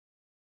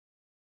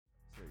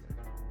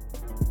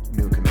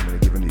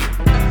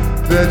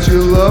that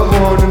you love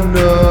one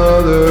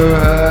another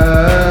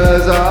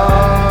as I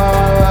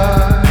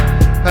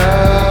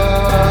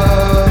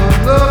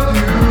have loved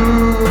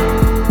you.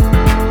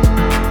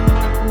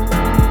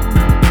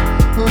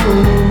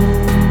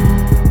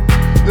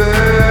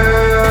 Then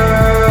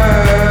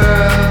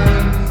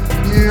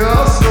you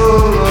also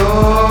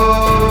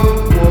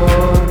love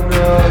one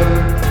another.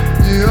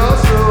 You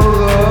also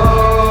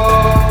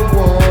love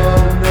one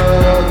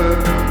another.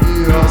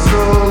 You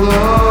also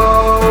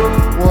love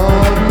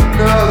one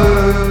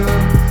another.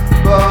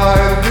 By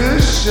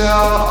this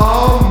shall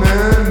all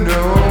men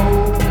know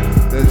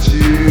that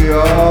ye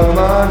are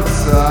my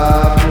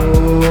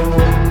disciples,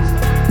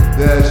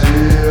 that ye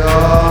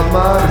are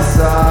my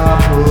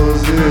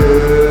disciples,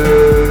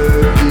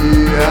 if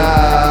ye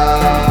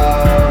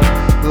have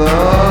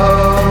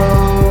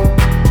love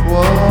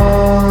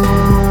one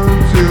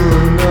to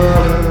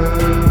another,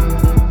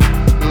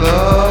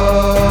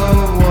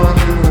 love one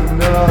to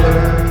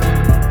another,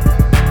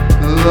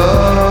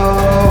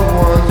 love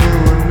one to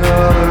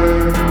another,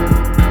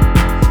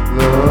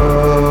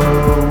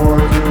 love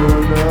one to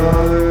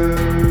another.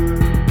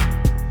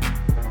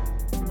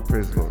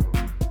 Praise the Lord.